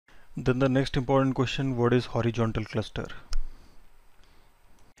Then the next important question, what is horizontal cluster?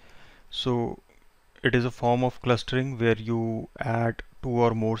 So it is a form of clustering where you add two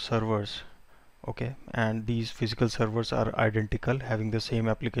or more servers, okay, and these physical servers are identical, having the same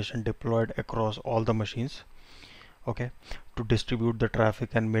application deployed across all the machines, okay, to distribute the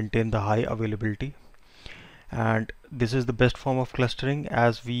traffic and maintain the high availability. And this is the best form of clustering,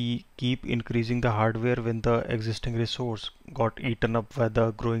 as we keep increasing the hardware when the existing resource got eaten up by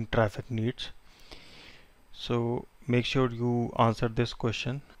the growing traffic needs. So make sure you answer this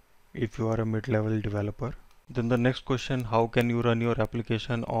question if you are a mid-level developer. Then the next question, how can you run your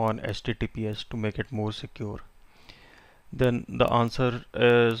application on HTTPS to make it more secure? Then the answer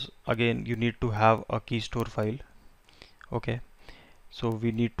is, again, you need to have a key store file, okay. So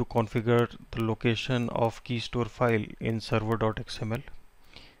we need to configure the location of key store file in server.xml,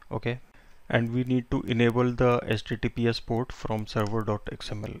 okay, and we need to enable the HTTPS port from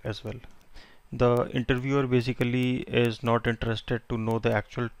server.xml as well. The interviewer basically is not interested to know the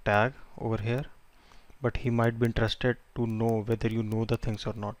actual tag over here, but he might be interested to know whether you know the things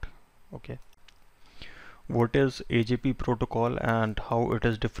or not, okay. What is AJP protocol and how it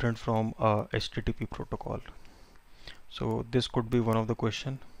is different from HTTP protocol? So this could be one of the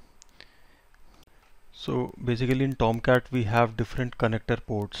question. So basically in Tomcat we have different connector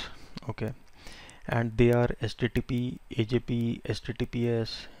ports, okay, and they are HTTP, AJP,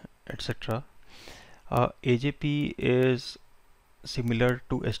 HTTPS, etc. AJP is similar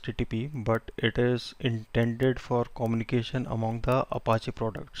to HTTP, but it is intended for communication among the Apache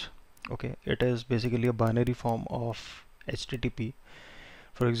products, okay. It is basically a binary form of HTTP.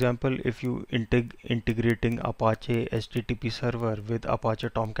 For example, if you integrating Apache HTTP server with Apache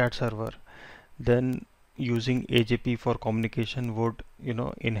Tomcat server, then using AJP for communication would,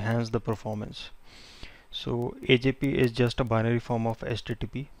 enhance the performance. So AJP is just a binary form of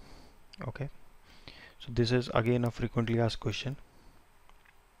HTTP, okay. So this is again a frequently asked question.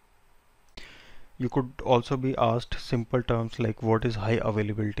 You could also be asked simple terms like what is high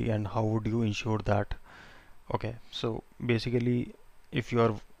availability and how would you ensure that, okay. So basically if you are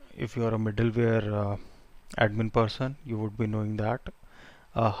a middleware admin person, you would be knowing that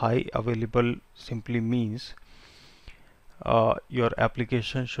high available simply means your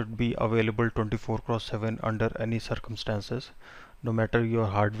application should be available 24/7 under any circumstances, no matter your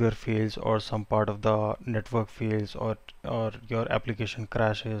hardware fails or some part of the network fails, or your application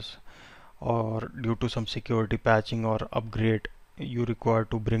crashes, or due to some security patching or upgrade you require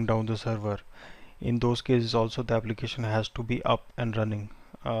to bring down the server. In those cases also the application has to be up and running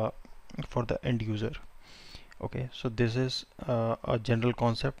for the end user, okay. So this is a general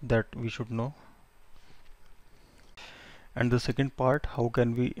concept that we should know. And the second part, how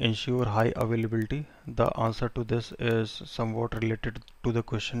can we ensure high availability? The answer to this is somewhat related to the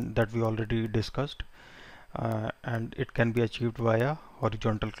question that we already discussed, and it can be achieved via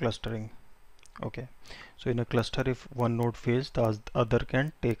horizontal clustering, okay. So in a cluster, if one node fails, the other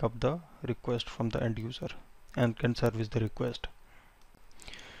can take up the request from the end user and can service the request.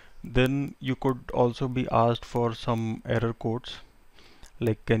 Then you could also be asked for some error codes,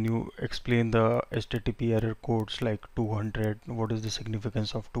 like can you explain the HTTP error codes like 200, what is the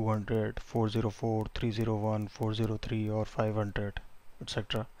significance of 200, 404, 301, 403 or 500,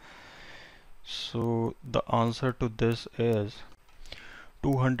 etc. So the answer to this is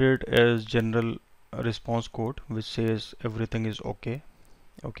 200 is general response code which says everything is okay,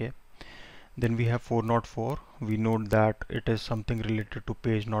 okay. Then we have 404, we note that it is something related to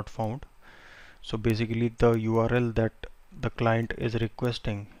page not found. So basically the URL that the client is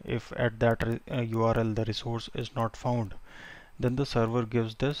requesting, if at that URL the resource is not found, then the server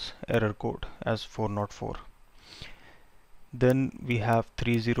gives this error code as 404. Then we have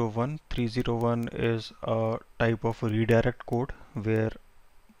 301. 301 is a type of redirect code where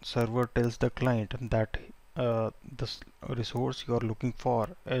server tells the client that this resource you are looking for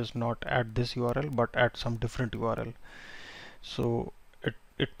is not at this URL but at some different URL. So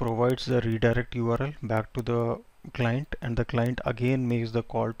it provides the redirect URL back to the client, and the client again makes the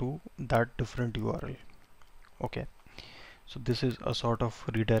call to that different URL, okay. So this is a sort of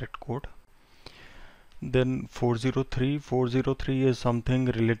redirect code. Then 403 is something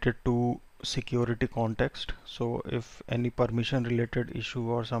related to security context. So if any permission related issue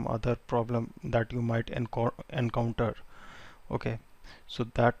or some other problem that you might encounter, okay, so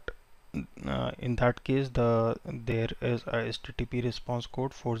that in that case there is a HTTP response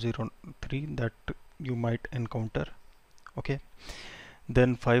code 403 that you might encounter, okay.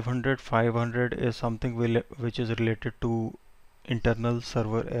 Then 500 is something which is related to internal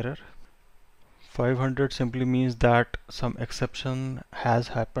server error. 500 simply means that some exception has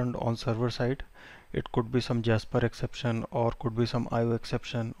happened on server side. It could be some Jasper exception or could be some IO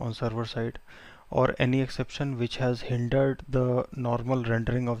exception on server side, or any exception which has hindered the normal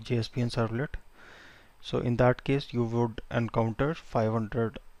rendering of JSP and servlet. So in that case you would encounter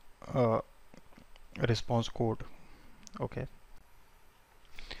 500 uh, response code. Okay.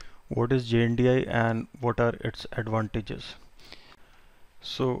 What is JNDI and what are its advantages?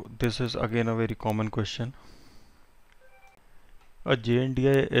 So this is again a very common question. A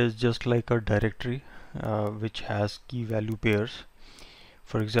JNDI is just like a directory which has key value pairs.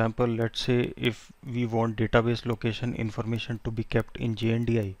 For example, let's say if we want database location information to be kept in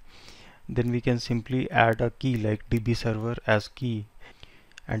JNDI, then we can simply add a key like DB server as key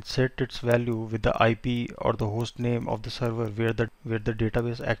and set its value with the IP or the host name of the server where the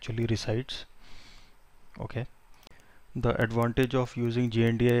database actually resides. Okay. The advantage of using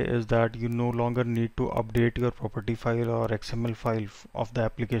JNDI is that you no longer need to update your property file or XML file of the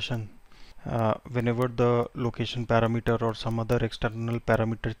application. Whenever the location parameter or some other external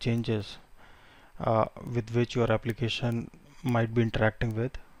parameter changes with which your application might be interacting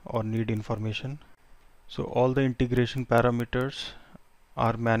with or need information. So all the integration parameters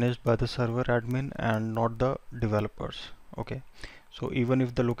are managed by the server admin and not the developers. Okay, so even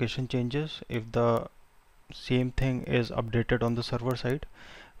if the location changes, if the same thing is updated on the server side,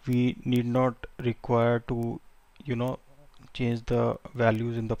 we need not require to change the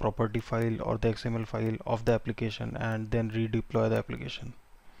values in the property file or the XML file of the application and then redeploy the application.